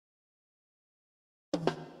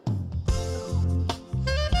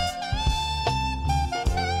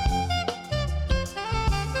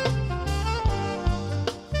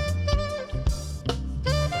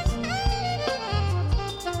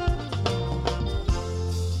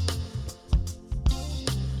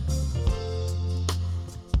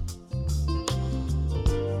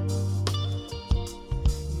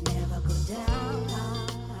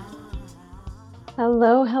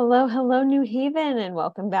Hello, hello, hello, New Haven, and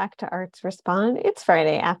welcome back to Arts Respond. It's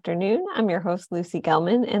Friday afternoon. I'm your host, Lucy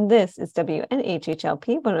Gellman, and this is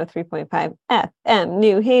WNHHLP 103.5 FM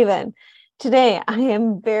New Haven. Today, I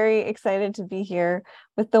am very excited to be here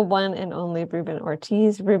with the one and only Ruben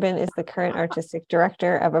Ortiz. Ruben is the current artistic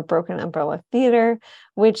director of a Broken Umbrella Theater,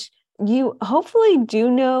 which you hopefully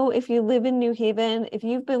do know if you live in New Haven. If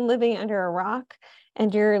you've been living under a rock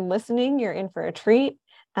and you're listening, you're in for a treat.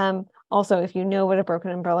 Also, if you know what a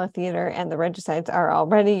Broken Umbrella Theater and the Regicides are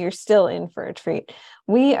already, you're still in for a treat.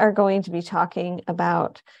 We are going to be talking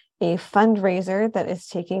about a fundraiser that is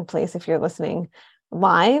taking place if you're listening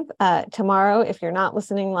live tomorrow. If you're not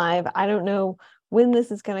listening live, I don't know when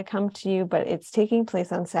this is going to come to you, but it's taking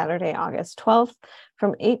place on Saturday, August 12th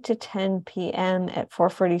from 8 to 10 p.m. at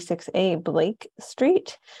 446A Blake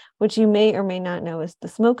Street, which you may or may not know is the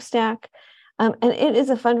Smokestack. And it is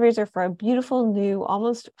a fundraiser for a beautiful new,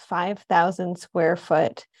 almost 5,000 square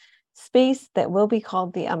foot space that will be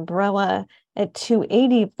called the Umbrella at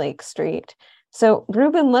 280 Blake Street. So,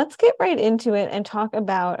 Ruben, let's get right into it and talk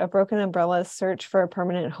about a Broken Umbrella's search for a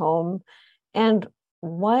permanent home and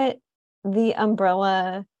what the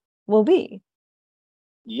umbrella will be.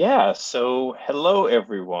 Yeah, so hello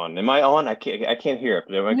everyone. Am I on? I can't hear it,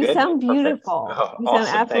 but am I You good? sound Perfect. beautiful. Oh, You sound awesome.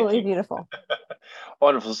 Thank absolutely you. beautiful.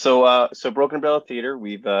 Wonderful. So Broken Umbrella Theater,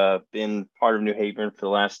 we've been part of New Haven for the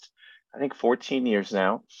last, I think, 14 years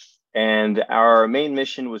now. And our main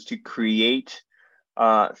mission was to create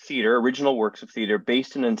theater, original works of theater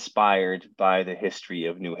based and inspired by the history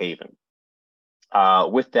of New Haven.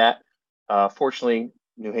 With that, fortunately,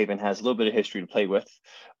 New Haven has a little bit of history to play with.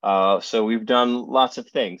 So we've done lots of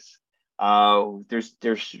things. We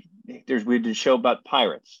did a show about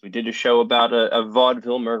pirates. We did a show about a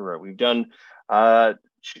vaudeville murderer. We've done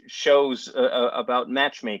shows about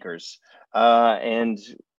matchmakers, and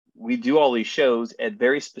we do all these shows at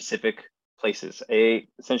very specific places.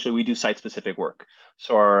 Essentially, we do site-specific work.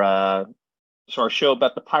 So our show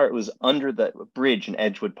about the pirate was under the bridge in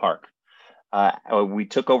Edgewood Park. We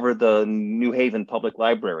took over the New Haven Public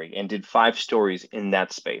Library and did 5 stories in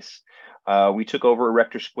that space. We took over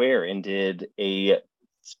Erector Square and did a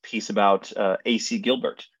piece about A.C.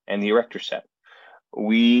 Gilbert and the Erector set.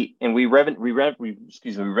 We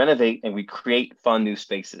renovate and we create fun new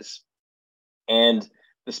spaces. And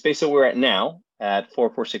the space that we're at now at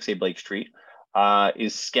 446A Blake Street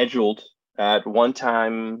is scheduled at one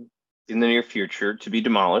time in the near future to be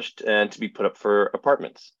demolished and to be put up for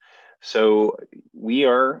apartments. So we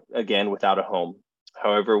are again without a home.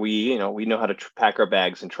 However, we know how to pack our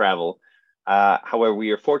bags and travel. However,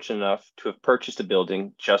 we are fortunate enough to have purchased a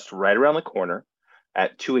building just right around the corner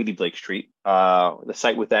at 280 Blake Street. The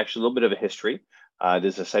site with actually a little bit of a history.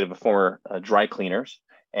 There's a site of a former dry cleaners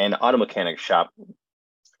and auto mechanic shop,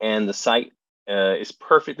 and the site is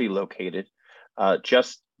perfectly located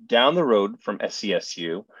just down the road from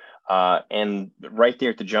SCSU. And right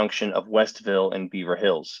there at the junction of Westville and Beaver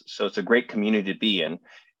Hills. So it's a great community to be in.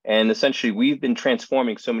 And essentially, we've been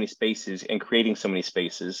transforming so many spaces and creating so many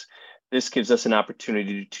spaces. This gives us an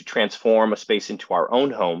opportunity to transform a space into our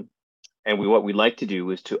own home. And what we like to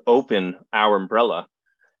do is to open our umbrella,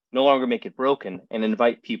 no longer make it broken, and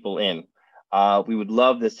invite people in. We would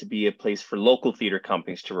love this to be a place for local theater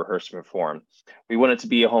companies to rehearse and perform. We want it to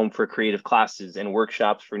be a home for creative classes and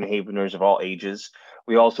workshops for New Haveners of all ages.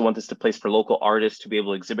 We also want this to place for local artists to be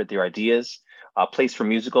able to exhibit their ideas, a place for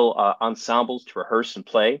musical ensembles to rehearse and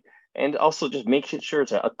play, and also just make sure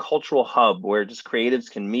it's a cultural hub where just creatives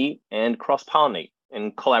can meet and cross-pollinate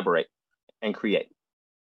and collaborate and create.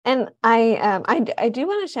 And I do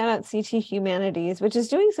want to shout out CT Humanities, which is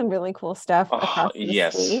doing some really cool stuff Oh, across the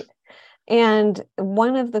yes. state. And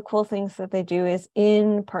one of the cool things that they do is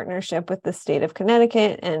in partnership with the state of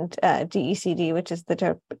Connecticut and DECD, which is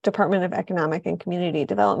the Department of Economic and Community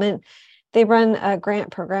Development. They run a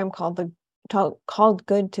grant program called Good to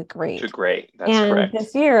To Great. great. That's And correct.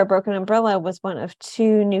 this year, a Broken Umbrella was one of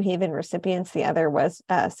 2 New Haven recipients. The other was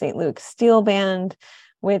St. Luke's Steel Band,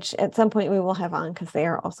 which at some point we will have on because they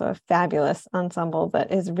are also a fabulous ensemble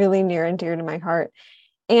that is really near and dear to my heart.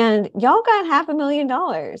 And y'all got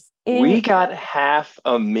 $500,000 We in, got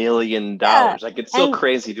 $500,000. yeah. Like it's so And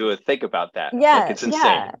crazy to think about that. Like yeah, it's yeah.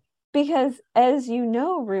 insane. Because as you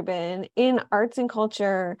know, Ruben, in arts and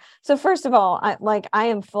culture, so first of all, I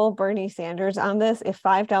am full Bernie Sanders on this. If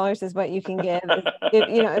 $5 is what you can give,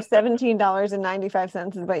 if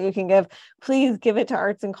 $17.95 is what you can give, please give it to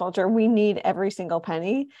arts and culture. We need every single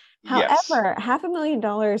penny. Yes, However,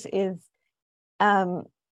 $500,000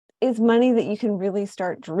 is money that you can really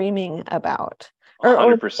start dreaming about, or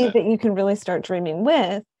money 100%. that you can really start dreaming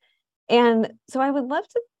with. And so I would love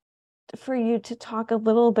to for you to talk a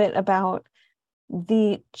little bit about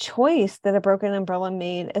the choice that A Broken Umbrella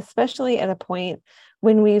made, especially at a point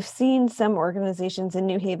when we've seen some organizations in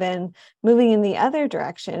New Haven moving in the other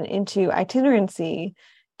direction into itinerancy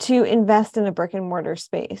to invest in a brick and mortar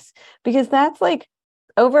space. Because that's like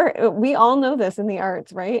we all know this in the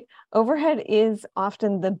arts, right? Overhead is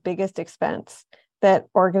often the biggest expense that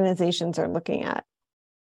organizations are looking at.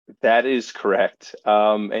 That is correct.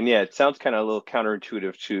 And yeah, it sounds kind of a little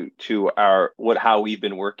counterintuitive to our how we've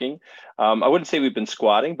been working. I wouldn't say we've been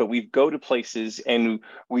squatting, but we go to places and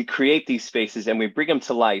we create these spaces and we bring them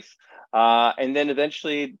to life. And then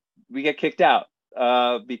eventually we get kicked out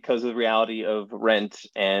because of the reality of rent,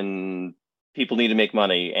 and people need to make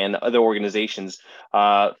money, and other organizations.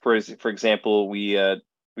 For example, we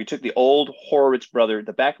took the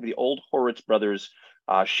back of the old Horowitz Brothers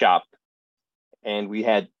shop, and we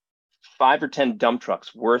had 5 or 10 dump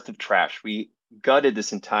trucks worth of trash. We gutted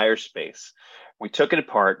this entire space. We took it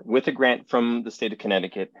apart with a grant from the state of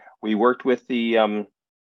Connecticut. We worked with the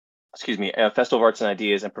Festival of Arts and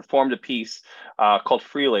Ideas, and performed a piece called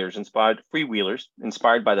Freewheelers,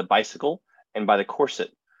 inspired by the bicycle and by the corset.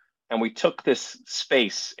 And we took this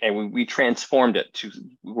space and we transformed it to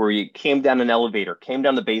where you came down an elevator, came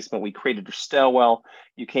down the basement. We created a stairwell.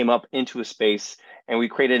 You came up into a space, and we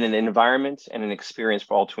created an environment and an experience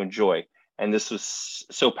for all to enjoy. And this was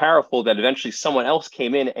so powerful that eventually someone else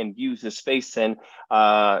came in and used the space then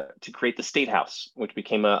to create the State House, which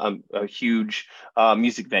became a huge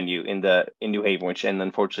music venue in New Haven, and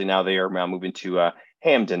unfortunately now they are now moving to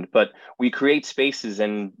Hamden. But we create spaces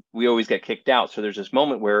and we always get kicked out. So there's this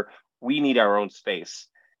moment where we need our own space,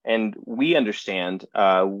 and we understand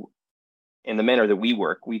in the manner that we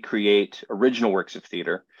work, we create original works of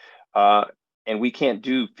theater, and we can't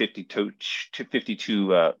do 52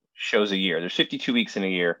 shows a year. There's 52 weeks in a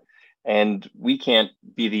year, and we can't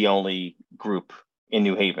be the only group in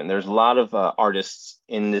New Haven. There's a lot of artists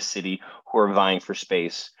in this city who are vying for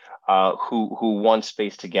space, who want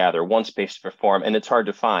space to gather, want space to perform, and it's hard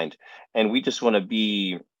to find. And we just want to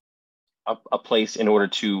be a place in order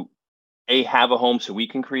to have a home so we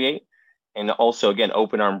can create, and also again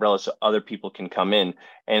open our umbrella so other people can come in,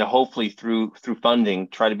 and hopefully through funding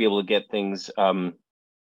try to be able to get things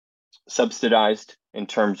subsidized in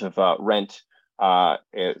terms of rent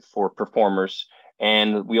for performers.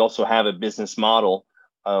 And we also have a business model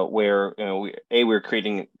where we're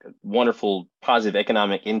creating wonderful positive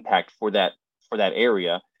economic impact for that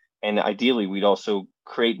area, and ideally we'd also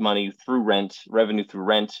create revenue through rent,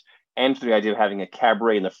 and through the idea of having a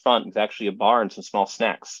cabaret in the front with actually a bar and some small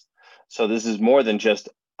snacks. So this is more than just,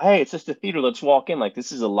 hey, it's just a theater, let's walk in. Like,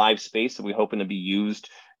 this is a live space that we hoping to be used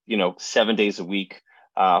 7 days a week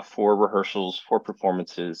for rehearsals, for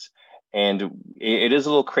performances. And it is a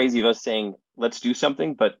little crazy of us saying, let's do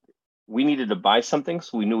something, but we needed to buy something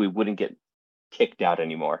so we knew we wouldn't get kicked out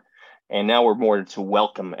anymore. And now we're more to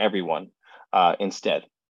welcome everyone instead.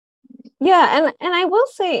 Yeah, and I will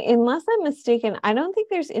say, unless I'm mistaken, I don't think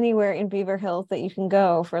there's anywhere in Beaver Hills that you can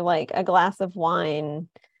go for like a glass of wine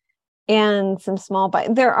and some small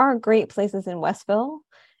bite. There are great places in Westville,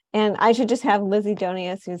 and I should just have Lizzie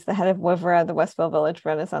Donius, who's the head of WIVRA, the Westville Village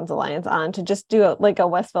Renaissance Alliance, on to just do like a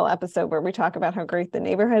Westville episode where we talk about how great the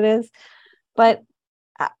neighborhood is. But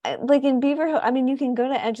like in Beaver Hill, I mean, you can go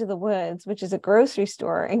to Edge of the Woods, which is a grocery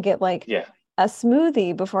store, and get like a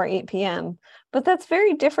smoothie before 8 p.m. But that's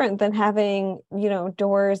very different than having,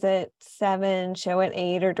 doors at 7, show at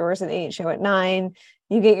 8, or doors at 8, show at 9.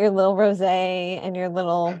 You get your little rosé and your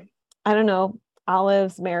little, I don't know,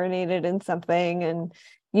 olives marinated in something, and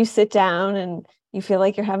you sit down and you feel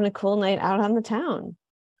like you're having a cool night out on the town.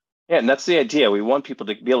 Yeah, and that's the idea. We want people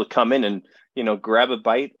to be able to come in and, grab a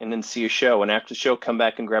bite and then see a show, and after the show, come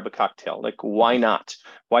back and grab a cocktail. Like, why not?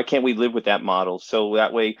 Why can't we live with that model? So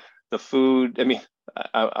that way the food, I mean,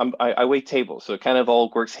 I wait tables, so it kind of all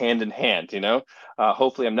works hand in hand,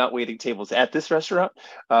 hopefully I'm not waiting tables at this restaurant,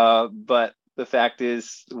 but the fact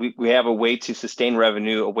is we have a way to sustain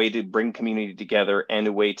revenue, a way to bring community together, and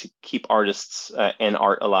a way to keep artists and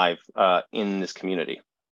art alive in this community.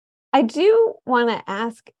 I do want to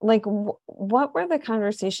ask, like, what were the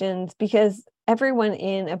conversations? Because everyone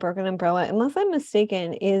in A Broken Umbrella, unless I'm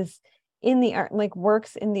mistaken, is in the art, like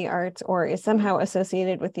works in the arts, or is somehow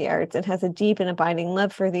associated with the arts and has a deep and abiding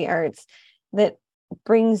love for the arts that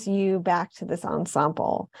brings you back to this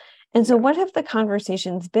ensemble. And so what have the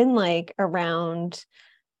conversations been like around,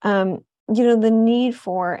 the need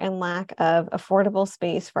for and lack of affordable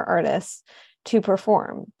space for artists to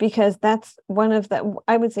perform? Because that's one of the,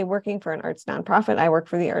 I would say, working for an arts nonprofit. I work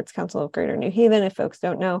for the Arts Council of Greater New Haven, if folks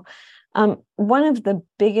don't know. One of the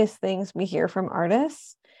biggest things we hear from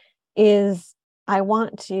artists is I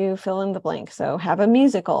want to fill in the blank. So have a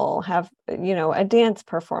musical, have, a dance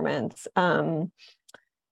performance,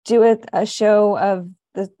 do a show of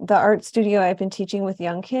the art studio I've been teaching with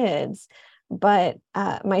young kids. But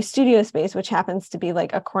my studio space, which happens to be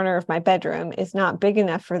like a corner of my bedroom, is not big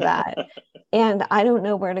enough for that. And I don't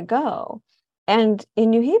know where to go. And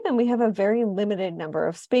in New Haven, we have a very limited number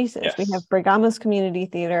of spaces. We have Yes. Brigamos Community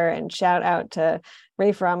Theater, and shout out to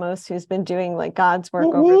Rafe Ramos, who's been doing like God's work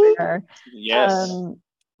over Woo-hoo. there. Yes.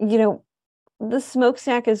 You know, the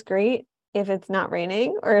smokestack is great if it's not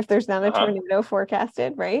raining or if there's not a Uh-huh. tornado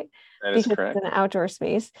forecasted, right? That is Because it's correct. an outdoor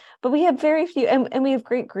space. But we have very few, and we have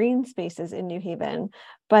great green spaces in New Haven.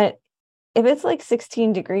 But if it's like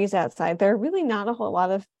 16 degrees outside, there are really not a whole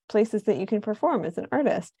lot of places that you can perform as an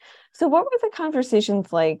artist. So, what were the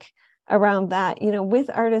conversations like around that, with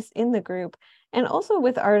artists in the group and also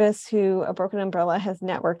with artists who A Broken Umbrella has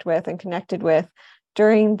networked with and connected with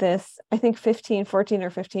during this, I think 14 or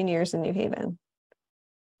 15 years in New Haven?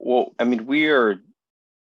 Well, I mean, we are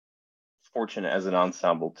fortunate as an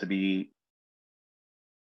ensemble to be,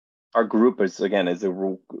 our group is a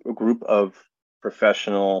group of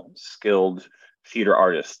professional, skilled theater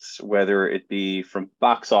artists, whether it be from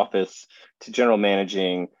box office to general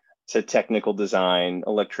managing to technical design,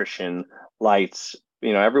 electrician, lights.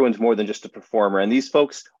 Everyone's more than just a performer, and these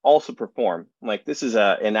folks also perform. Like this is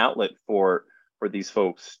an outlet for these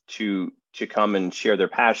folks to come and share their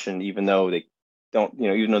passion, even though they don't,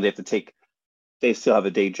 even though they have to take, they still have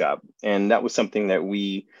a day job, and that was something that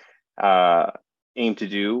we uh, aim to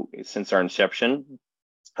do since our inception.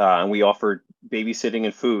 And we offered babysitting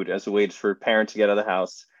and food as a way for parents to get out of the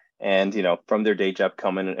house and, from their day job,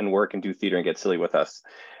 come in and work and do theater and get silly with us.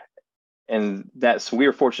 And that's, we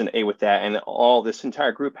were fortunate, with that. And all this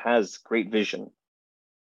entire group has great vision.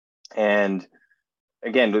 And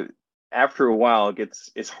again, after a while,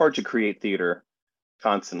 it's hard to create theater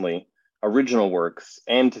constantly, original works,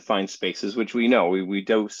 and to find spaces, which we know we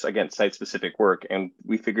dose against site specific work. And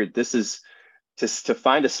we figured this is to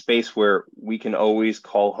find a space where we can always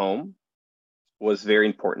call home was very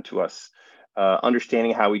important to us.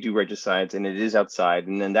 Understanding how we do regicides, and it is outside,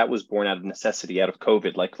 and then that was born out of necessity, out of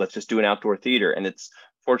COVID. Like, let's just do an outdoor theater, and it's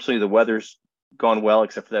fortunately the weather's gone well,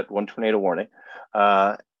 except for that one tornado warning.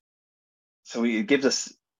 Uh, so it gives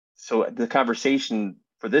us. So the conversation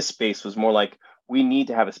for this space was more like we need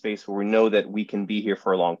to have a space where we know that we can be here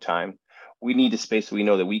for a long time. We need a space where we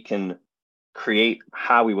know that we can create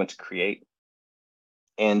how we want to create,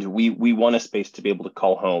 and we want a space to be able to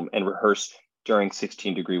call home and rehearse during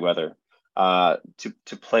 16-degree weather,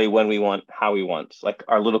 to play when we want, how we want, like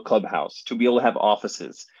our little clubhouse, to be able to have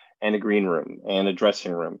offices and a green room and a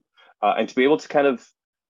dressing room, and to be able to kind of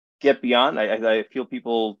get beyond. I feel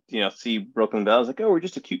people, see Broken Bells like, oh, we're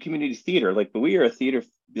just a cute community theater, like, but we are a theater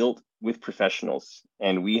built with professionals,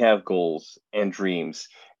 and we have goals and dreams,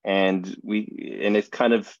 and it's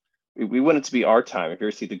kind of, we want it to be our time. If you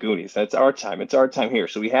ever see the Goonies, that's our time. It's our time here.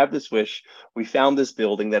 So we have this wish. We found this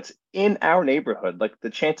building that's in our neighborhood. Like the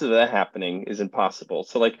chances of that happening is impossible.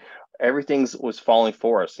 So like everything's was falling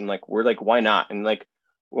for us, and like we're like, why not? And like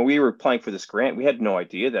when we were applying for this grant, we had no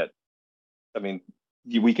idea that. I mean,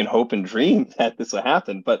 we can hope and dream that this will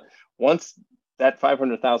happen, but once that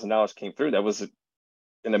 $500,000 came through, that was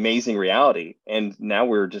an amazing reality. And now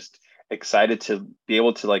we're just excited to be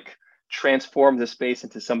able to like transform the space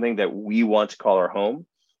into something that we want to call our home.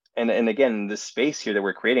 And again, this space here that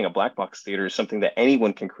we're creating, a black box theater, is something that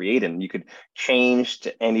anyone can create, and you could change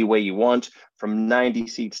to any way you want, from 90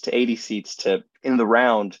 seats to 80 seats to in the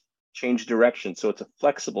round, change direction. So it's a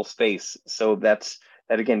flexible space. So that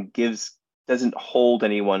again gives, doesn't hold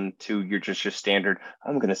anyone to your standard,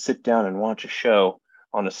 I'm going to sit down and watch a show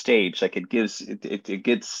on a stage. Like it gives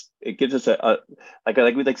us a like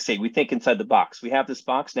we like to say, we think inside the box. We have this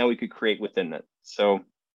box, now we could create within it. So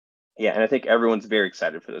yeah, and I think everyone's very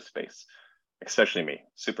excited for this space, especially me.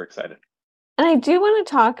 Super excited. And I do want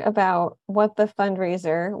to talk about what the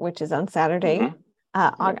fundraiser, which is on Saturday, Mm-hmm.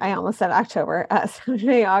 Yeah. I almost said October,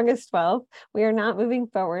 Saturday, August 12th. We are not moving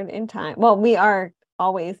forward in time. Well, we are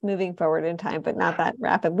always moving forward in time, but not that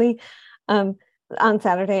rapidly. Um, on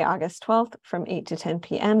Saturday, August 12th from 8 to 10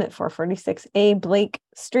 p.m. at 446A Blake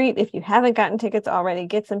Street. If you haven't gotten tickets already,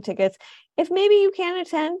 get some tickets. If maybe you can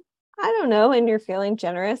attend, I don't know, and you're feeling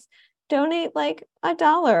generous, donate like $1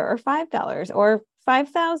 or $5 or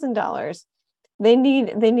 $5,000. They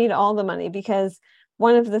need all the money, because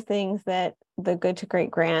one of the things that the Good to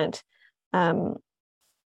Great grant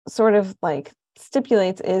sort of like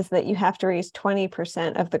stipulates is that you have to raise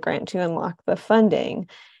 20% of the grant to unlock the funding.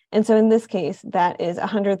 And so in this case, that is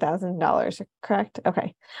 $100,000, correct?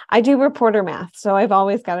 Okay. I do reporter math, so I've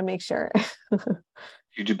always got to make sure.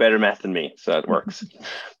 You do better math than me, so that works.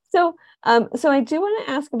 So, so I do want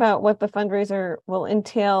to ask about what the fundraiser will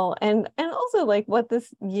entail, and also like what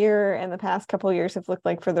this year and the past couple of years have looked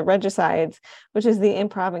like for the Regicides, which is the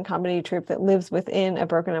improv and comedy troupe that lives within a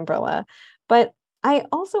broken umbrella. But I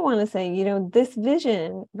also want to say, this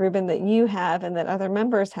vision, Ruben, that you have and that other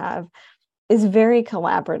members have is very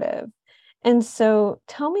collaborative. And so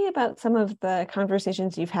tell me about some of the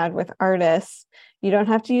conversations you've had with artists. You don't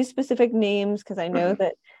have to use specific names because I know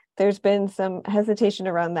that there's been some hesitation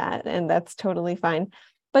around that, and that's totally fine.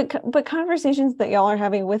 But conversations that y'all are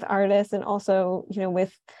having with artists and also,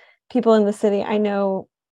 with people in the city. I know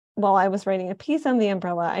while I was writing a piece on the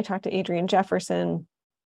umbrella, I talked to Adrienne Jefferson,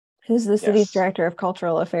 who's the city's Yes. director of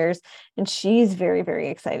cultural affairs, and she's very, very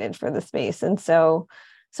excited for the space. And so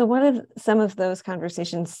what have some of those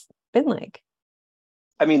conversations been like?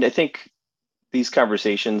 I mean, I think these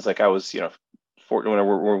conversations, like I was,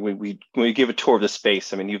 when we give a tour of the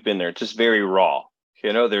space, I mean, you've been there, it's just very raw.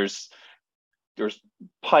 There's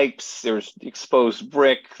pipes, there's exposed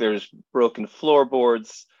brick, there's broken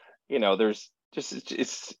floorboards, there's just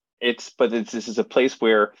this is a place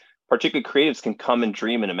where particularly creatives can come and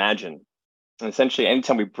dream and imagine. And essentially,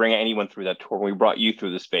 anytime we bring anyone through that tour, we brought you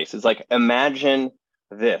through the space, it's like imagine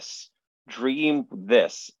this, dream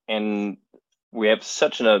this, and we have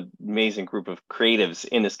such an amazing group of creatives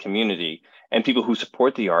in this community and people who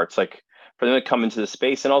support the arts, like for them to come into the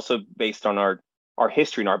space, and also based on our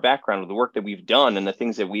history and our background of the work that we've done and the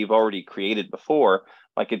things that we've already created before,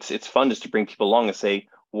 like it's fun just to bring people along and say,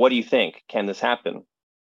 what do you think? Can this happen?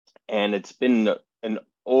 And it's been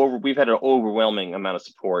we've had an overwhelming amount of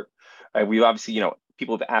support. We've obviously,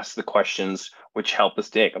 people have asked the questions which help us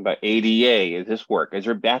dig about ADA. Is this work? Is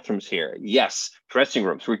there bathrooms here? Yes. Dressing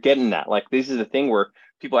rooms. We're getting that. Like this is a thing where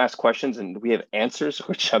people ask questions and we have answers,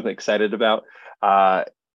 which I'm excited about.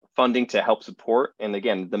 Funding to help support. And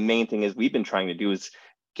again, the main thing is we've been trying to do is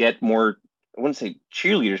get more, I wouldn't say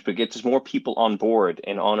cheerleaders, but get just more people on board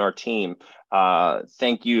and on our team.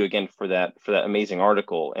 Thank you again for that amazing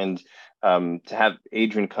article, and to have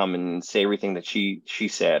Adrienne come and say everything that she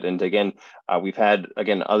said. And again, we've had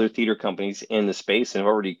other theater companies in the space and have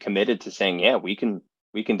already committed to saying, yeah, we can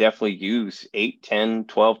definitely use 8, 10,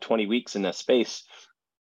 12, 20 weeks in that space,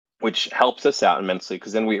 which helps us out immensely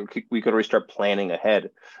because then we could already start planning ahead.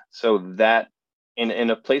 So that in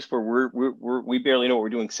a place where we barely know what we're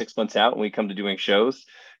doing 6 months out when we come to doing shows,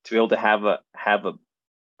 to be able to have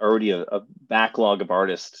already a backlog of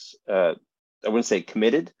artists, I wouldn't say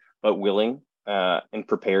committed, but willing and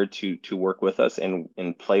prepared to work with us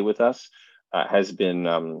and play with us, has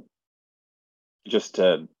been just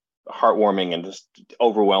heartwarming and just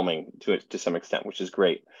overwhelming to some extent, which is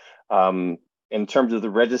great. In terms of the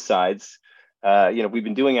Regicides, we've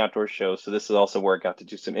been doing outdoor shows, so this is also where I got to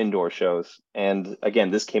do some indoor shows. And again,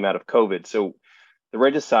 this came out of COVID. So the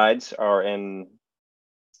Regicides are an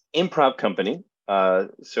improv company.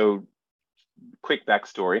 So quick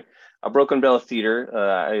backstory. Broken Umbrella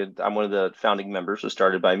Theater, I'm one of the founding members. It was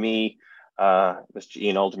started by me, Mr.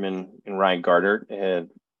 Ian Alderman, and Ryan Gardner, and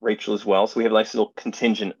Rachel as well. So we have a nice little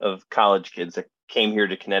contingent of college kids that came here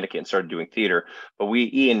to Connecticut and started doing theater. But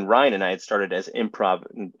Ian, Ryan, and I had started as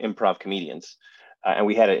improv comedians. And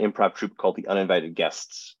we had an improv troupe called The Uninvited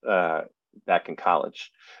Guests back in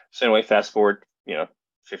college. So anyway, fast forward,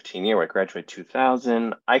 15 year, I graduated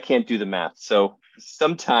 2000. I can't do the math. So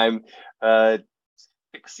sometime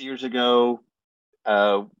 6 years ago,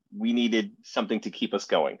 we needed something to keep us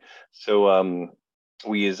going. So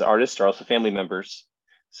we as artists are also family members.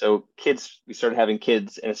 So we started having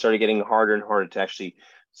kids, and it started getting harder and harder to actually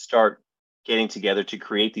start getting together to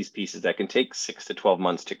create these pieces that can take 6 to 12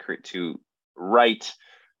 months to write,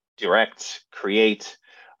 direct, create.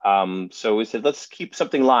 So we said, let's keep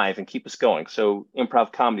something live and keep us going. So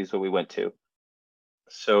improv comedy is what we went to.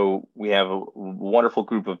 So we have a wonderful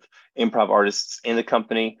group of improv artists in the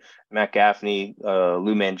company: Matt Gaffney,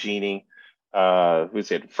 Lou Mangini,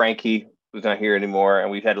 who's it, Frankie, who's not here anymore,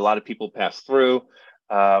 and we've had a lot of people pass through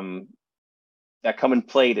that come and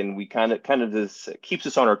played, and we kind of this keeps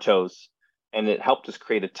us on our toes, and it helped us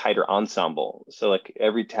create a tighter ensemble. So like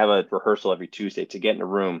to have a rehearsal every Tuesday, to get in a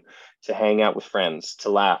room, to hang out with friends, to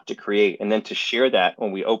laugh, to create, and then to share that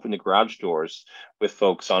when we open the garage doors with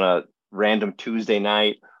folks on a random Tuesday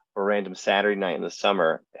night or random Saturday night in the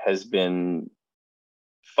summer has been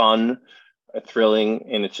fun, thrilling,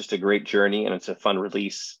 and it's just a great journey, and it's a fun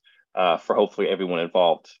release for hopefully everyone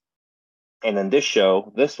involved. And then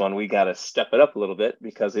this one, we got to step it up a little bit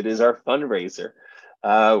because it is our fundraiser.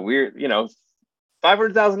 We're,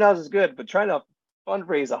 $500,000 is good, but trying to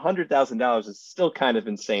fundraise $100,000 is still kind of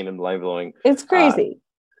insane and mind blowing. It's crazy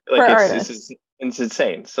for Like artists. it's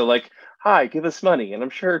insane. So like, hi, give us money, and I'm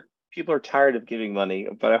sure people are tired of giving money,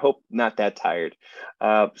 but I hope not that tired.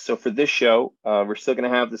 So for this show, we're still going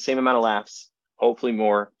to have the same amount of laughs, hopefully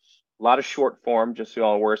more. A lot of short form, just so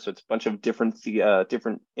y'all are aware. So it's a bunch of different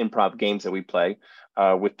improv games that we play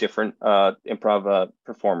with different improv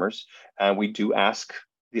performers, and we do ask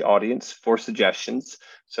the audience for suggestions.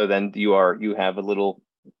 So then you have a little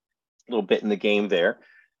bit in the game there,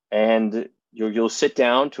 and you'll sit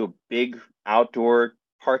down to a big outdoor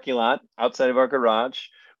parking lot outside of our garage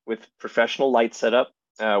with professional light setup.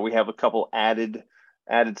 We have a couple added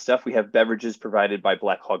stuff. We have beverages provided by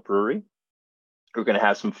Black Hog Brewery. We're going to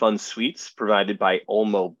have some fun sweets provided by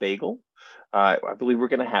Olmo Bagel. I believe we're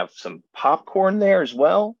going to have some popcorn there as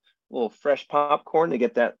well, a little fresh popcorn to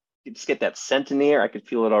get that, just get that scent in the air. I could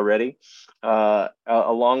feel it already.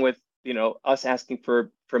 Along with us asking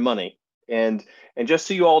for money. And just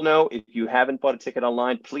so you all know, if you haven't bought a ticket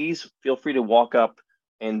online, please feel free to walk up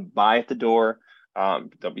and buy at the door.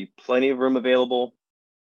 There'll be plenty of room available,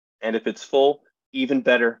 and if it's full, even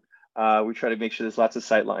better. We try to make sure there's lots of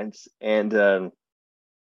sight lines. And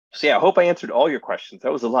so yeah, I hope I answered all your questions.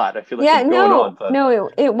 That was a lot. I feel like I'm going on, but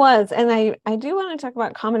no, it was. And I do want to talk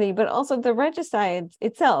about comedy, but also the Regicides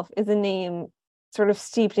itself is a name sort of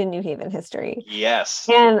steeped in New Haven history. yes.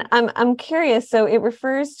 And I'm curious. So it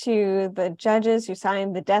refers to the judges who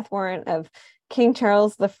signed the death warrant of King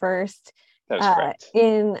Charles the First That is correct.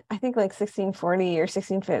 in, I think, like 1640 or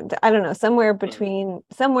 1650. I don't know, somewhere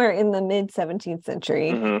in the mid 17th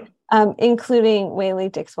century. Mm-hmm. Including Whaley,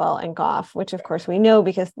 Dixwell, and Goff, which of course we know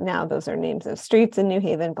because now those are names of streets in New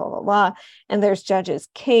Haven, blah, blah, blah. And there's Judges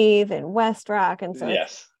Cave and West Rock. And so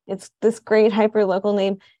Yes. it's this great hyper local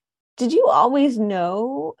name. Did you always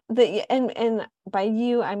know that, and by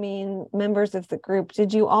you, I mean members of the group,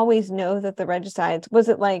 did you always know that the Regicides, was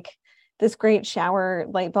it like this great shower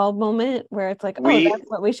light bulb moment where it's like, oh, that's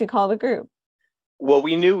what we should call the group? Well,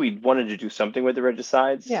 we knew we wanted to do something with the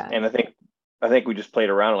Regicides. Yeah. And I think we just played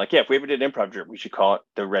around like, yeah, if we ever did an improv group, we should call it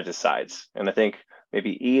the Regicides. And I think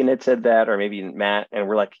maybe Ian had said that, or maybe Matt, and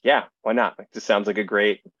we're like, yeah, why not? Like, this sounds like a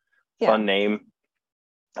great, fun name.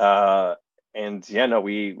 And yeah, no,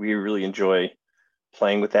 we really enjoy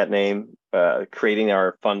playing with that name, creating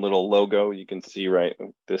our fun little logo. You can see right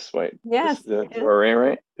this way. Yes.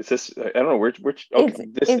 Right? Is this? I don't know which. Okay,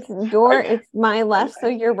 it's my left, so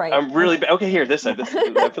you're right. I'm really okay. Here, this side.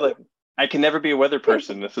 I feel like I can never be a weather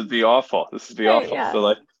person. This would be awful. Awful. Yeah. So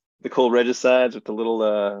like the cool Regicides with the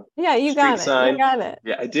little you got it. sign. You got it.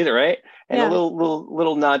 Yeah, I did it right. And a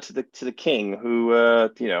little nod to the king who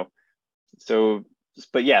So,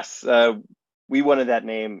 but yes, we wanted that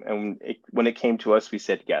name, and when it came to us, we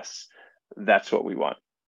said yes, that's what we want.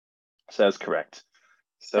 So that's correct.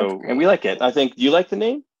 So and we like it. I think. Do you like the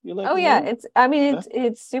name? You like? Oh yeah, name?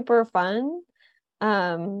 It's super fun.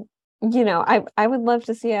 I would love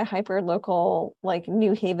to see a hyper local, like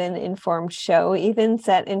New Haven informed show, even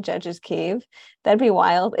set in Judges Cave. That'd be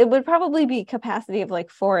wild. It would probably be capacity of like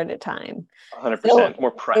 4 at a time. 100%.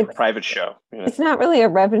 More private show. It's not really a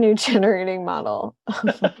revenue generating model.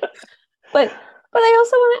 But I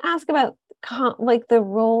also want to ask about like the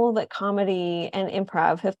role that comedy and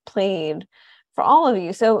improv have played for all of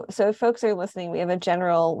you. So if folks are listening, we have a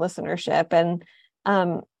general listenership, and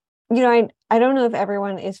I don't know if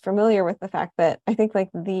everyone is familiar with the fact that I think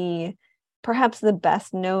like perhaps the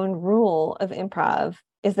best known rule of improv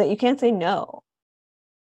is that you can't say no.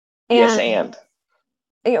 Right.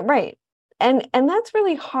 And that's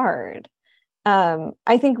really hard.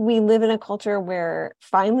 I think we live in a culture where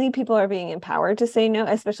finally people are being empowered to say no,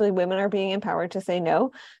 especially women are being empowered to say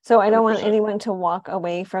no. So I don't 100%. Want anyone to walk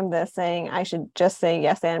away from this saying I should just say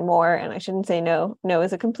yes and more, and I shouldn't say no. No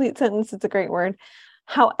is a complete sentence. It's a great word.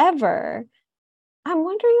 However, I'm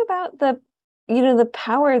wondering about the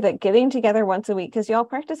power that getting together once a week, because y'all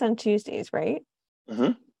practice on Tuesdays, right?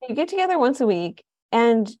 Mm-hmm. You get together once a week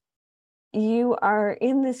and you are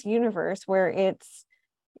in this universe where it's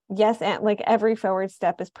yes and, like every forward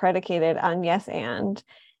step is predicated on yes and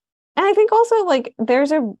I think also like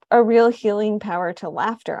there's a real healing power to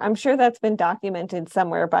laughter. I'm sure that's been documented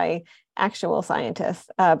somewhere by actual scientists,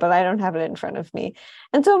 but I don't have it in front of me.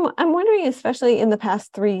 And so I'm wondering, especially in the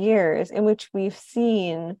past 3 years in which we've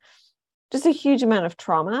seen just a huge amount of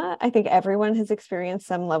trauma, I think everyone has experienced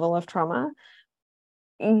some level of trauma,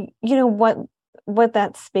 what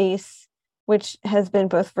that space, which has been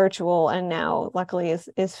both virtual and now luckily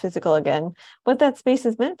is physical again, what that space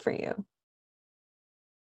has meant for you.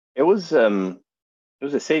 It was a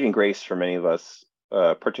saving grace for many of us,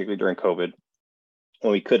 particularly during COVID.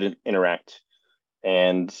 when we couldn't interact.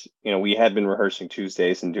 And we had been rehearsing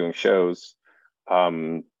Tuesdays and doing shows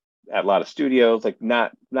um, at a lot of studios, like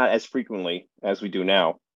not as frequently as we do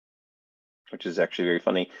now, which is actually very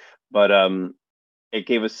funny. But it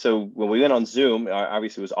gave us, so when we went on Zoom,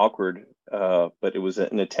 obviously it was awkward, but it was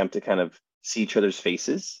an attempt to kind of see each other's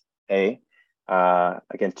faces,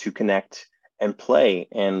 again, to connect and play,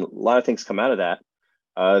 and a lot of things come out of that.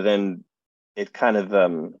 Then it kind of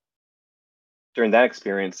during that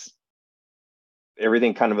experience,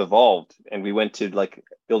 everything kind of evolved, and we went to like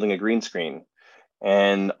building a green screen,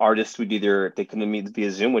 and artists would either, if they couldn't meet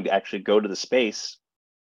via Zoom, would actually go to the space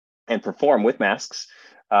and perform with masks,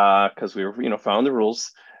 because we were, following the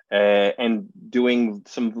rules, and doing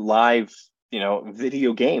some live,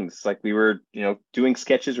 video games. Like we were, doing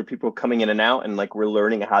sketches where people were coming in and out, and like we're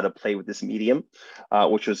learning how to play with this medium,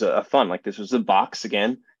 which was a fun. Like this was a box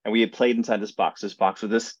again, and we had played inside this box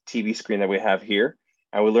with this TV screen that we have here,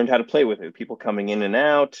 and we learned how to play with it. People coming in and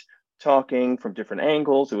out, talking from different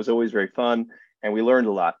angles. It was always very fun, and we learned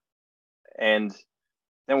a lot. And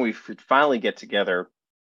then we finally get together.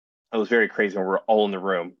 It was very crazy when we were all in the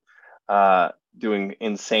room, doing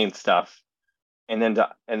insane stuff. And then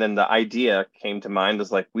the idea came to mind,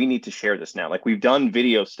 was like, we need to share this now. Like we've done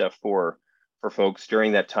video stuff for folks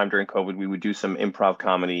during that time. During COVID, we would do some improv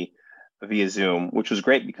comedy via Zoom, which was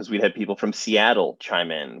great because we'd had people from Seattle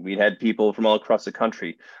chime in. We'd had people from all across the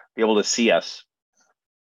country be able to see us.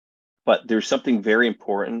 But there's something very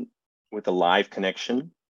important with a live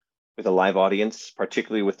connection, with a live audience,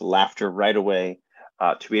 particularly with laughter right away,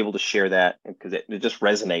 to be able to share that, because it just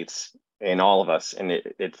resonates in all of us, and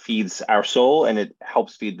it feeds our soul, and it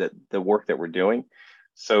helps feed the work that we're doing.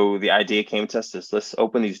 So the idea came to us, is let's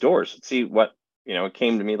open these doors. Let's see what, it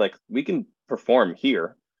came to me like, we can perform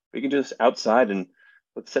here. We can do this outside, and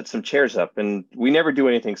let's set some chairs up. And we never do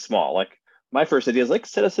anything small. Like my first idea is like,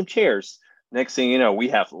 set up some chairs. Next thing you know, we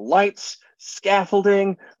have lights,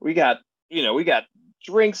 scaffolding. We got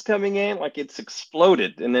drinks coming in. Like it's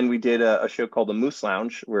exploded. And then we did a show called the Moose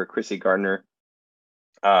Lounge, where Chrissy Gardner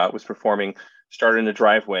was performing, started in the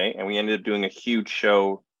driveway, and we ended up doing a huge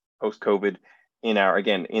show post COVID in our,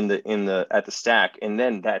 again, in the at the Stack. And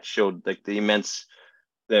then that showed like the immense,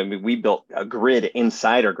 that we built a grid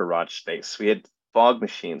inside our garage space. We had fog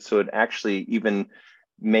machines, so it actually even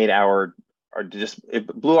made our just, it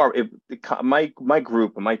blew my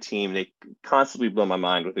group and my team, they constantly blow my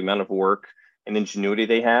mind with the amount of work and ingenuity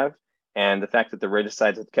they have, and the fact that the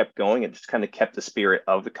Regicides have kept going. It just kind of kept the spirit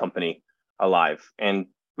of the company alive. And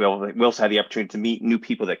we also had the opportunity to meet new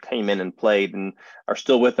people that came in and played and are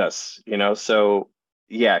still with us, So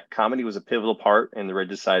yeah, comedy was a pivotal part, and the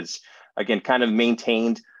Regicides, again, kind of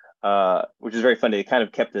maintained, which is very funny. It kind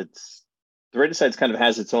of kept its, the Regicides kind of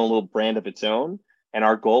has its own little brand of its own. And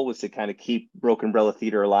our goal was to kind of keep Broken Umbrella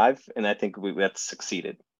Theater alive. And I think that's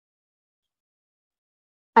succeeded.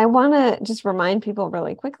 I want to just remind people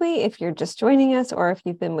really quickly, if you're just joining us or if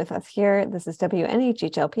you've been with us here, this is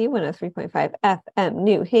WNHHLP 103.5 FM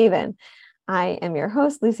New Haven. I am your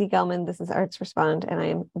host, Lucy Gellman. This is Arts Respond, and I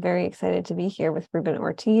am very excited to be here with Ruben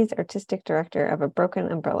Ortiz, Artistic Director of a Broken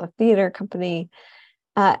Umbrella Theater Company.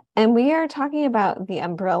 And we are talking about the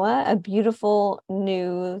Umbrella, a beautiful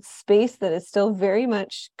new space that is still very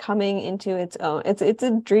much coming into its own. It's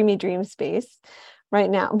a dreamy dream space right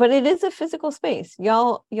now, but it is a physical space.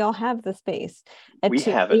 Y'all have the space at We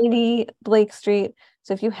have it. 280 Blake Street.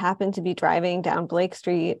 So if you happen to be driving down Blake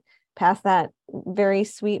Street, past that very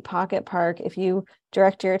sweet pocket park, if you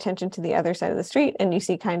direct your attention to the other side of the street and you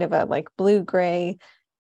see kind of a like blue-gray,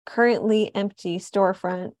 currently empty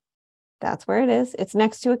storefront, that's where it is. It's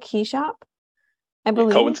next to a key shop, I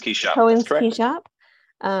believe. Cohen's Key Shop. Cohen's That's correct. Key Shop.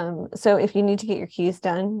 So if you need to get your keys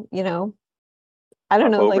done, I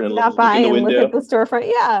don't know, like stop by and look at the storefront.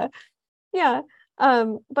 Yeah. Yeah.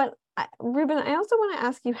 But Ruben, I also want to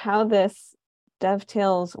ask you how this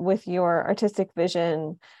dovetails with your artistic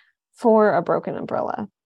vision for a Broken Umbrella.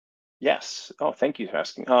 Yes. Oh, thank you for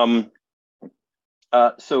asking.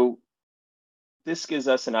 So this gives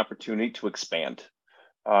us an opportunity to expand.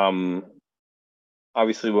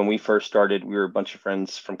 Obviously, when we first started, we were a bunch of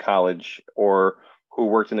friends from college or who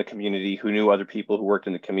worked in the community, who knew other people who worked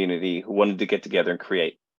in the community, who wanted to get together and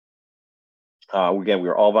create. Again, we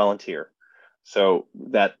were all volunteer. So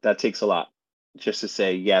that takes a lot, just to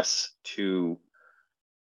say yes to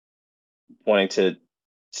wanting to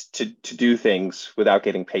do things without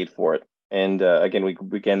getting paid for it. And again, we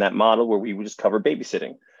began that model where we would just cover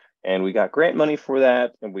babysitting, and we got grant money for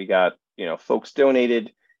that, and we got, folks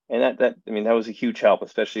donated. And that was a huge help,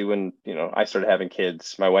 especially when, I started having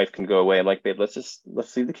kids. My wife can go away. I'm like, babe, let's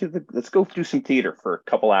leave the kids. Let's go do some theater for a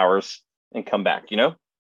couple hours. and come back,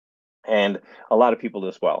 and a lot of people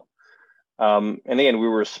as well. And again, we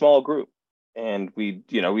were a small group, and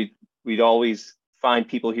we'd always find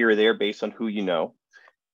people here or there based on who you know.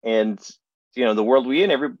 And the world we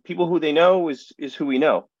in, every people who they know is who we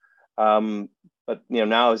know. But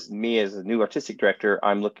now as me as a new artistic director,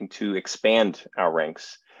 I'm looking to expand our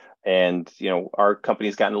ranks. And our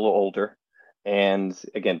company's gotten a little older, and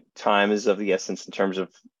again, time is of the essence in terms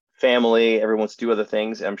of family. Everyone wants to do other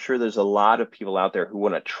things. I'm sure there's a lot of people out there who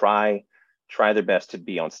want to try their best to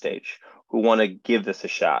be on stage, who want to give this a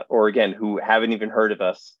shot, or again, who haven't even heard of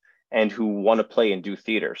us and who want to play and do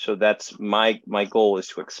theater. So that's my goal, is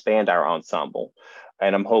to expand our ensemble.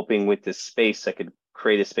 And I'm hoping with this space, I could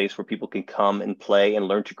create a space where people can come and play and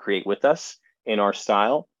learn to create with us in our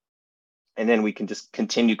style. And then we can just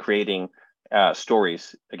continue creating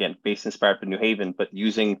stories, again, based inspired by New Haven, but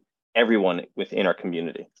using everyone within our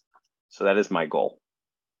community. So that is my goal.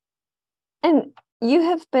 And you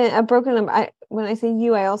have been a Broken Umbrella. When I say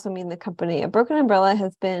you, I also mean the company. A Broken Umbrella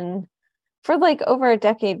has been for like over a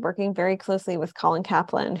decade working very closely with Colin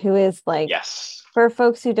Kaplan, who is like, yes, for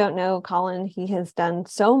folks who don't know Colin, he has done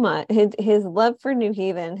so much. His love for New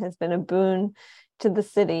Haven has been a boon to the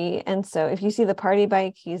city. And so if you see the party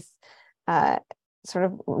bike, he's sort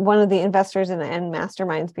of one of the investors and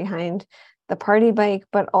masterminds behind the party bike,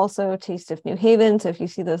 but also Taste of New Haven. So if you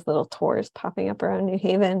see those little tours popping up around New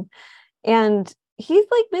Haven, and he's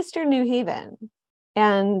like Mr. New Haven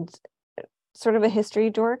and sort of a history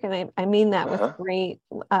dork. And I mean that with great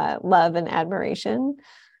love and admiration.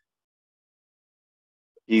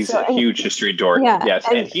 He's a huge history dork. Yeah, yes.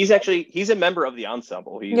 And he's a member of the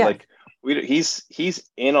ensemble. He's like, he's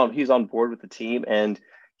on board with the team. And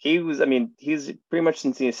he's pretty much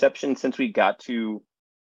since the inception, since we got to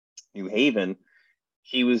New Haven,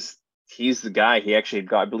 he's the guy. He actually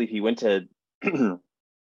I believe he went to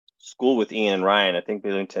school with Ian and Ryan. I think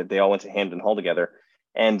they all went to Hampden Hall together.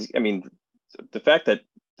 And I mean, the fact that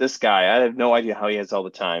this guy, I have no idea how he has all the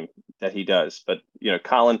time that he does, but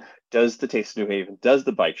Colin does the Taste of New Haven, does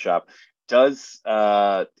the bike shop, he's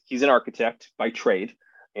an architect by trade,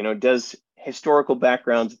 does historical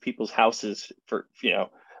backgrounds of people's houses for,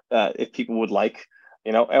 if people would like,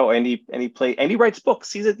 and he writes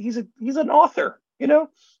books. He's an author,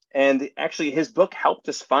 and actually his book helped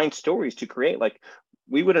us find stories to create. Like,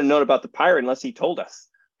 we wouldn't have known about the pirate unless he told us.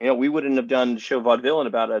 We wouldn't have done show vaudeville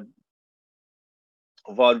about a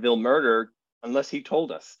vaudeville murder unless he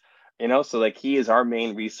told us. So like, he is our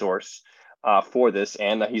main resource for this,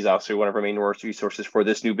 and he's also one of our main resources for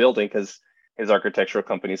this new building because his architectural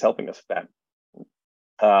company is helping us with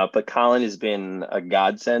that. But Colin has been a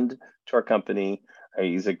godsend to our company.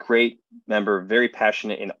 He's a great member, very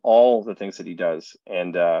passionate in all the things that he does,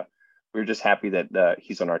 and we're just happy that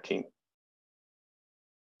he's on our team.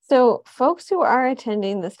 So folks who are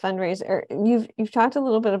attending this fundraiser, you've talked a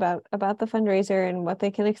little bit about the fundraiser and what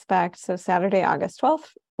they can expect. So Saturday, August 12th,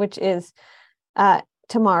 which is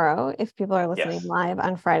tomorrow, if people are listening live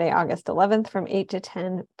on Friday, August 11th from 8 to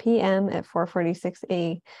 10 p.m. at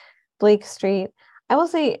 446A Blake Street. I will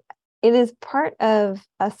say it is part of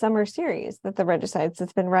a summer series that the Regicides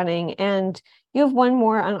has been running, and you have one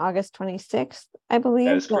more on August 26th, I believe.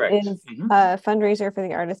 That is correct. That is a fundraiser for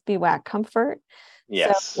the artist BWAC Comfort.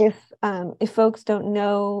 Yes. So if folks don't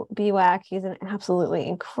know BWAC, he's an absolutely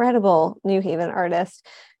incredible New Haven artist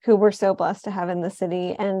who we're so blessed to have in the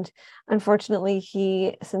city. And unfortunately,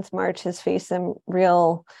 he, since March, has faced some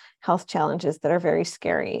real health challenges that are very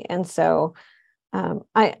scary. And so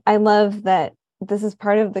I love that this is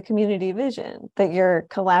part of the community vision, that you're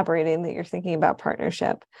collaborating, that you're thinking about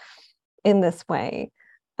partnership in this way.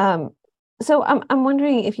 So I'm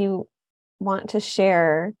wondering if you want to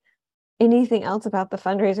share anything else about the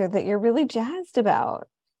fundraiser that you're really jazzed about.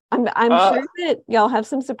 I'm sure that y'all have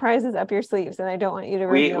some surprises up your sleeves, and I don't want you to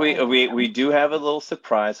reveal. We do have a little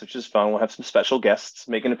surprise, which is fun. We'll have some special guests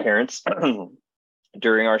make an appearance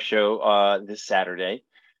during our show this Saturday,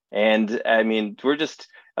 and I mean, we're just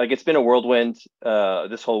like, it's been a whirlwind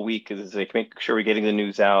this whole week. Is like, make sure we're getting the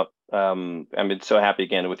news out. I'm so happy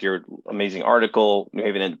again with your amazing article, New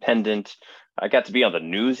Haven Independent. I got to be on the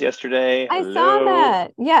news yesterday. I saw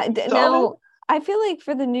that. Yeah. Now, I feel like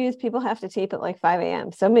for the news, people have to tape at like 5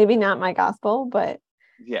 a.m. So maybe not my gospel, but.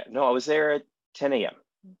 Yeah, no, I was there at 10 a.m.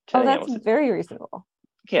 Oh, that's very reasonable.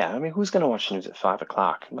 Yeah, I mean, who's going to watch news at 5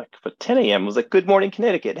 o'clock? Like, but 10 a.m. was like, good morning,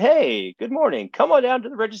 Connecticut. Hey, good morning. Come on down to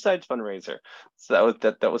the Regicides fundraiser. So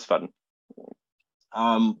that was fun.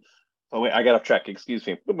 Oh wait, I got off track. Excuse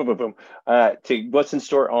me. Boom, boom, boom, boom. To what's in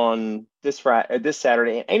store on this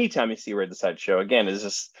Saturday, and anytime you see Regicide show. Again, is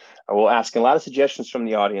just, I will ask a lot of suggestions from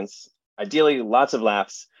the audience. Ideally, lots of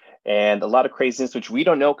laughs and a lot of craziness, which we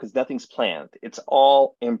don't know because nothing's planned. It's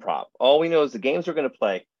all improv. All we know is the games we're going to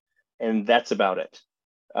play, and that's about it.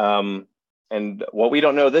 And what we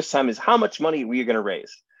don't know this time is how much money we are going to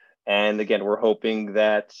raise. And again, we're hoping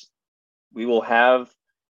that we will have,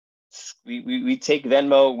 we take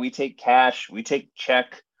Venmo, we take cash, we take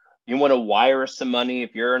check. You want to wire us some money?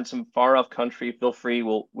 If you're in some far off country, feel free.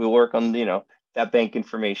 We'll work on that bank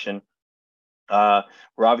information. We're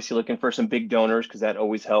obviously looking for some big donors because that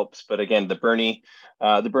always helps. But again, the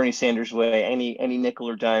Bernie Sanders way, any nickel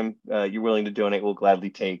or dime you're willing to donate, we'll gladly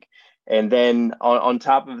take. And then on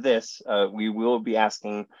top of this, we will be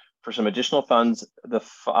asking for some additional funds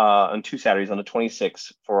on 2 Saturdays on the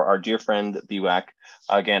 26th for our dear friend BWAC.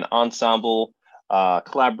 Again, ensemble,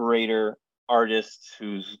 collaborator, artist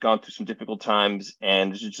who's gone through some difficult times,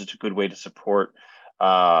 and this is just a good way to support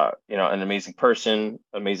an amazing person,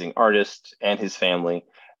 amazing artist, and his family.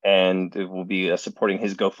 And it will be supporting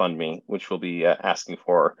his GoFundMe, which will be asking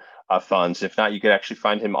for funds. If not, you could actually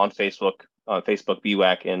find him on Facebook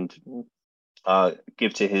BWAC, and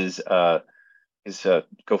give to his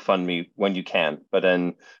GoFundMe when you can. But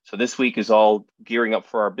then, so this week is all gearing up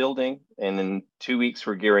for our building, and in 2 weeks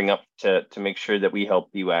we're gearing up to make sure that we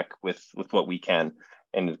help BWAC with what we can,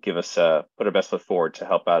 and give us put our best foot forward to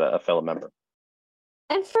help out a fellow member.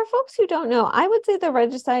 And for folks who don't know, I would say the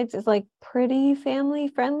Regicides is like pretty family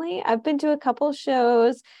friendly. I've been to a couple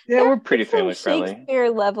shows. Yeah, There we're are pretty some family friendly. Shakespeare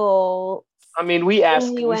level I mean, we say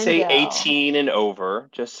innuendo. 18 and over,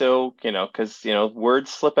 just so, because,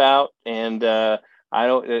 words slip out. And I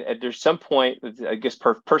don't, there's some point, I guess,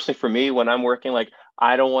 personally for me, when I'm working, like,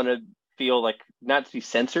 I don't want to feel like, not to be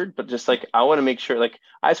censored, but just like, I want to make sure, like,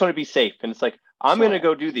 I just want to be safe. And it's like, I'm going to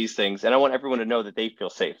Sure. go do these things, and I want everyone to know that they feel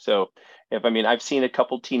safe. So I've seen a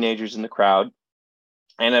couple teenagers in the crowd,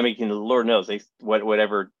 and I mean, Lord knows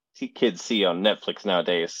whatever kids see on Netflix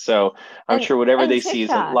nowadays. So I'm And sure whatever and they see is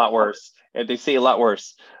a TikTok. lot worse. And they see a lot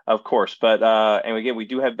worse, of course. But and again, we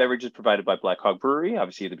do have beverages provided by Black Hog Brewery.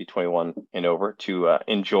 Obviously, you have to be 21 and over to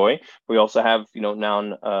enjoy. We also have,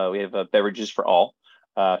 now we have beverages for all.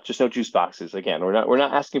 Just no juice boxes. Again, we're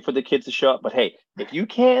not asking for the kids to show up. But hey, if you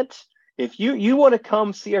can't, if you want to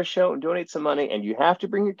come see our show and donate some money, and you have to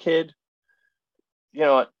bring your kid, you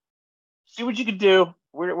know what? See what you can do.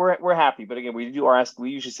 We're happy, but again, we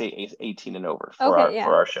usually say 18 and over for Okay, our yeah.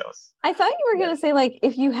 for our shows. I thought you were Yeah. gonna say like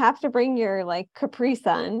if you have to bring your like Capri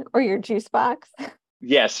Sun or your juice box.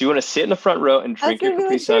 Yes, you want to sit in the front row and I was drink your gonna be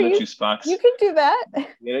Capri like, sure, Sun and you juice box. you can do that.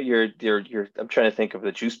 You're I'm trying to think of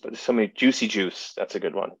the juice, but so many juicy juice. That's a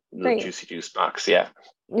good one. The Great. juicy juice box. Yeah.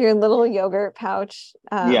 Your little yogurt pouch.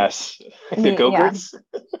 Yes. The Yeah. Go-Grits.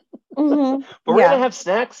 Hmm. But we're gonna Yeah. have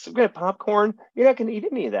snacks. We're gonna have popcorn. You're not gonna eat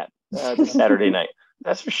any of that this Saturday night.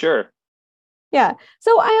 That's for sure. Yeah.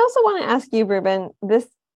 So I also want to ask you, Ruben, this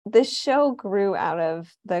show grew out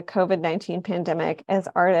of the COVID-19 pandemic as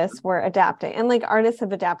artists were adapting. And like artists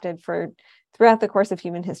have adapted for throughout the course of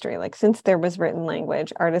human history. Like since there was written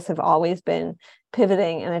language, artists have always been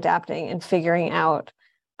pivoting and adapting and figuring out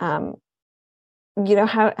um,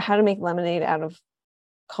 how to make lemonade out of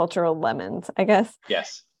cultural lemons, I guess.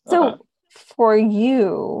 Yes. Uh-huh. So for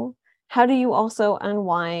you, how do you also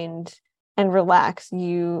unwind and relax?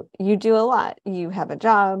 You do a lot. You have a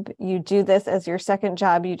job, you do this as your second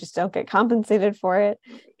job, you just don't get compensated for it.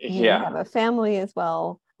 You Yeah. have a family as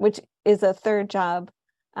well, which is a third job.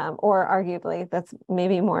 Or arguably that's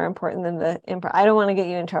maybe more important than the improv. I don't want to get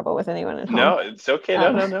you in trouble with anyone at home. No, it's okay. No,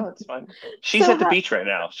 Um, no, no, it's fine. She's so at the how, beach right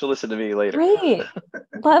now. She'll listen to me later. great.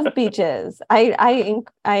 Love beaches.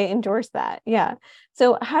 I endorse that. Yeah.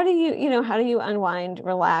 So how do you unwind,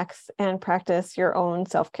 relax, and practice your own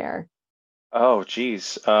self-care? Oh,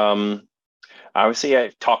 geez. Obviously,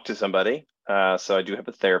 I talked to somebody. So I do have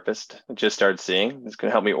a therapist I just started seeing. It's going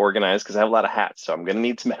to help me organize because I have a lot of hats, so I'm going to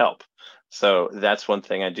need some help. So that's one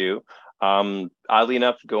thing I do. Oddly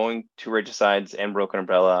enough, going to Regicides and Broken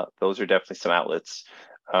Umbrella, those are definitely some outlets.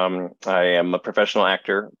 I am a professional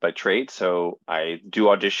actor by trade, so I do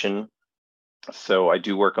audition. So I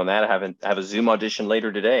do work on that. I have a Zoom audition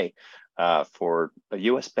later today for a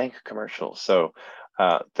U.S. bank commercial. So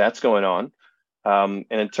that's going on. And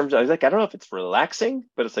in terms of, I was like, I don't know if it's relaxing,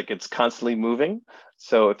 but it's like it's constantly moving.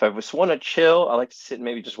 So if I just want to chill, I like to sit and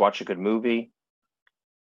maybe just watch a good movie,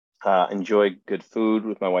 enjoy good food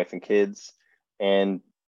with my wife and kids, and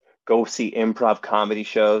go see improv comedy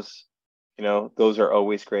shows. Those are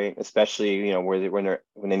always great, especially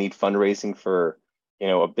when they need fundraising for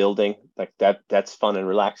a building like that. That's fun and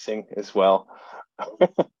relaxing as well,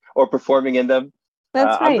 or performing in them.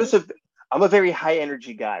 That's I'm right. just I'm a very high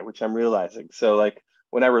energy guy, which I'm realizing. So like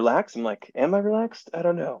when I relax, I'm like, am I relaxed? I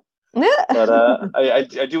don't know. But I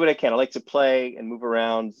do what I can. I like to play and move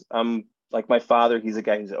around. Like my father, he's a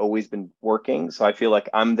guy who's always been working, so I feel like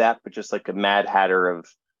I'm that, but just like a mad hatter of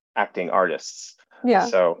acting artists. Yeah,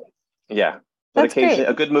 So yeah, but that's occasionally great.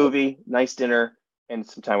 a good movie, nice dinner, and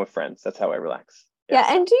some time with friends. That's how I relax. Yeah,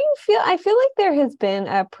 Yes. and do you feel, I feel like there has been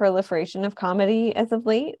a proliferation of comedy as of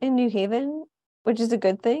late in New Haven, which is a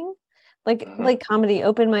good thing. Hmm. Like comedy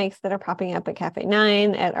open mics that are popping up at Cafe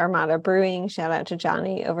Nine, at Armada Brewing. Shout out to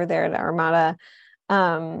Johnny over there at Armada.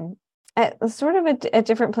 Um, at sort of at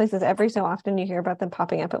different places. Every so often you hear about them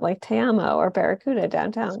popping up at like Te Amo or Barracuda It's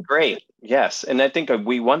downtown. great. Yes, and I think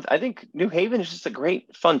I think New Haven is just a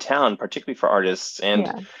great, fun town, particularly for artists. And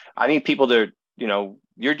Yeah. I need people to,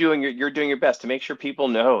 you're doing your best to make sure people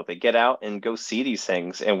know they get out and go see these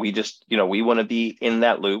things. And we just, we want to be in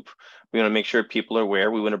that loop. We want to make sure people are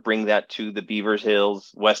aware. We want to bring that to the Beavers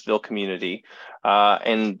Hills, Westville community,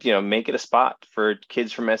 and make it a spot for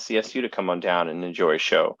kids from SCSU to come on down and enjoy a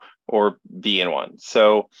show or be in one.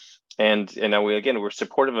 So, and now we're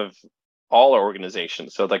supportive of all our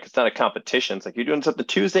organizations. So like it's not a competition. It's like you're doing something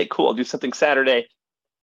Tuesday, cool. I'll do something Saturday,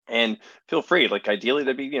 and feel free. Like ideally,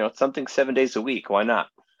 there'd be something 7 days a week. Why not?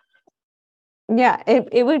 Yeah,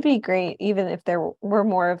 it would be great even if there were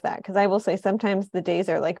more of that. Because I will say sometimes the days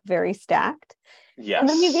are like very stacked. And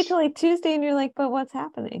then you get to Yes, like Tuesday and you're like, but what's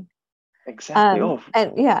happening? exactly. Oh,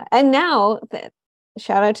 And yeah, and now that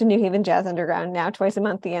shout out to New Haven Jazz Underground. Now twice a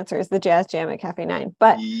month, the answer is the Jazz Jam at Cafe Nine.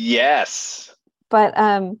 yes. But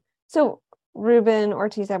so Ruben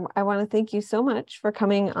Ortiz, I want to thank you so much for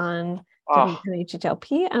coming on Oh,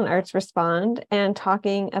 WNHHLP on Arts Respond and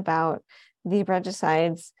talking about the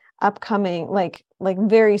Regicides upcoming, like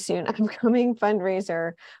very soon, upcoming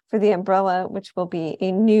fundraiser for the Umbrella, which will be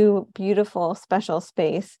a new, beautiful, special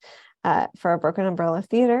space for a Broken Umbrella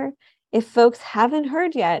Theater. If folks haven't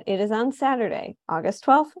heard yet, it is on Saturday, August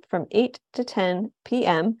 12th from 8 to 10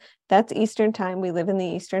 p.m. That's Eastern time. We live in the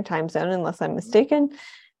Eastern time zone, unless I'm mistaken.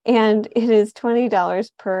 And it is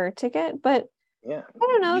 $20 per ticket, but yeah. I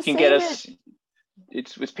don't know, You can get save it.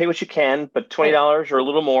 us. It's pay what you can, but twenty Right. dollars or a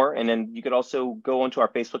little more, and then you could also go onto our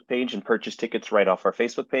Facebook page and purchase tickets right off our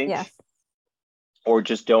Facebook Yes. page, or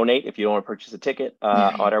just donate if you don't want to purchase a ticket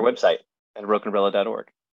on our website at brokenumbrella.org.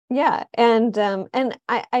 Yeah. And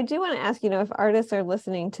I do want to ask, if artists are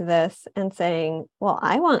listening to this and saying, well,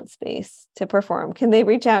 I want space to perform, can they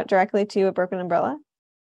reach out directly to a Broken Umbrella?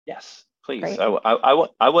 Yes, please. Great.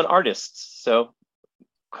 I want artists. So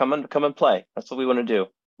come and play. That's what we want to do.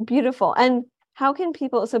 Beautiful. And how can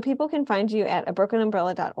people can find you at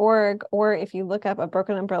abrokenumbrella.org, or if you look up a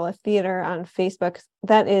Broken Umbrella Theater on Facebook,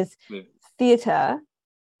 that is theater,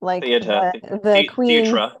 like Theatre, the Queen's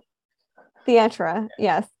theatre, theatre,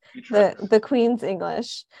 yes, theatre. the Queen's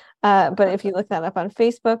English. But if you look that up on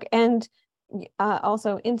Facebook and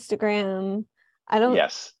also Instagram, I don't.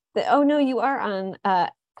 Yes, Oh no, you are on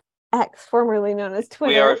X, formerly known as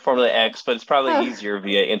we are Twitter. at Formula X, but it's probably Oh, easier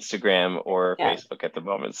via Instagram or yeah, Facebook at the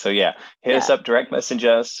moment. So yeah, hit us yeah. up, direct message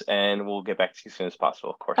us, and we'll get back to you as soon as possible,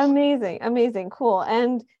 of course. Amazing, amazing, cool.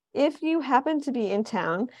 And if you happen to be in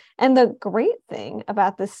town, and the great thing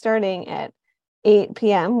about this starting at 8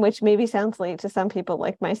 p.m., which maybe sounds late to some people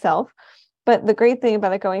like myself, but the great thing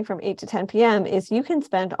about it going from 8 to 10 p.m. is you can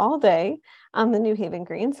spend all day on the New Haven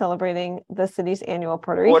Green celebrating the city's annual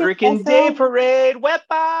Puerto Puerto Rican Rican Day Festival. Parade,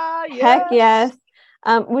 Wepa, Heck yes.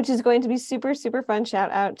 yes. Which is going to be super, super fun. Shout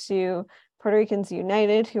out to Puerto Ricans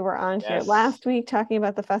United, who were on here Yes. last week talking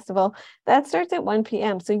about the festival. That starts at 1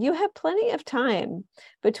 p.m. So you have plenty of time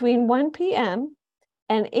between 1 p.m.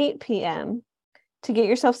 and 8 p.m. to get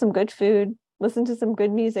yourself some good food, listen to some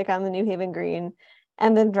good music on the New Haven Green,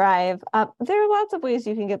 and then drive up. There are lots of ways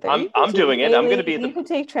you can get there. You can I'm take doing it. I'm going to Whaley, be at you could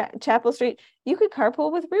take Chapel Street, you could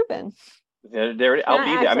carpool with Ruben. there. I'll Not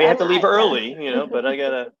be there. I actually, may I have mean, to leave yeah. early, but I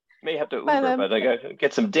gotta may have to But Uber, but I gotta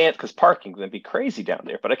get some dance because parking's gonna be crazy down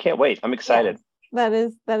there. But I can't wait. I'm Yes, excited. that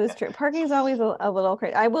is true. Parking is always a little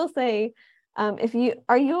crazy. I will say, if you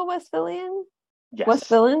are you a Westphalian? Yes.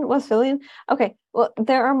 Westphalian? Okay. Well,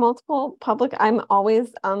 there are multiple public. I'm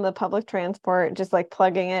always on the public transport, just like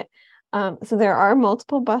plugging it. So there are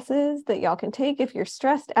multiple buses that y'all can take if you're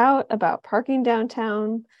stressed out about parking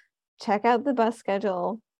downtown. Check out the bus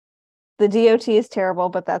schedule. The DOT is terrible,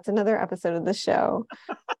 but that's another episode of the show.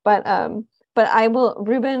 But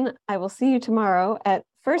Ruben, I will see you tomorrow at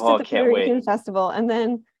first at Oh, the can't Puerto wait. Rican Festival, and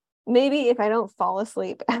then maybe if I don't fall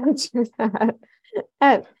asleep after that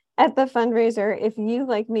at at the fundraiser, if you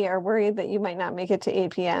like me are worried that you might not make it to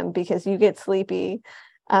 8 p.m. because you get sleepy,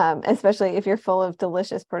 especially if you're full of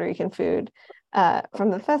delicious Puerto Rican food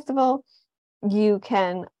from the festival, you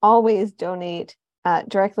can always donate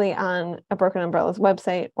directly on A Broken Umbrella's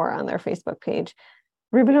website or on their Facebook page.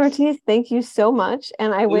 Ruben Ortiz, thank you so much.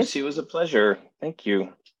 And I wish Lucy, it was a pleasure. Thank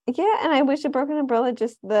you. Yeah, and I wish A Broken Umbrella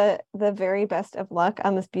just the very best of luck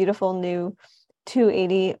on this beautiful new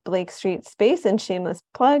 280 Blake Street space. And shameless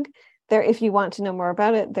plug there, if you want to know more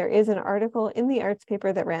about it, there is an article in the arts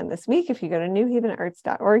paper that ran this week. If you go to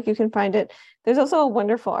newhavenarts.org, you can find it. There's also a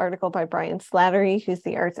wonderful article by Brian Slattery, who's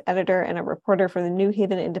the arts editor and a reporter for the New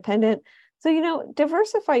Haven Independent. So,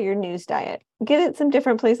 diversify your news diet. Get it some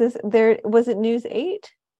different places. There was it News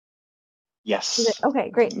 8? Yes. Okay,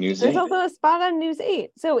 great. News There's 8. also a spot on News 8.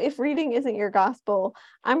 So if reading isn't your gospel,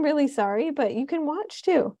 I'm really sorry, but you can watch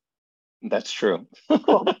too. That's true.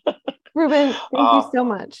 Cool. Ruben, thank you so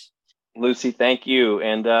much. Lucy, thank you.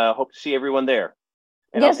 And hope to see everyone there.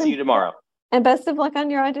 And Yes, I'll see you tomorrow. And best of luck on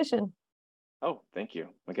your audition. Oh, thank you.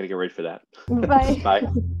 I got to get ready for that. Bye.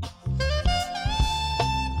 Bye.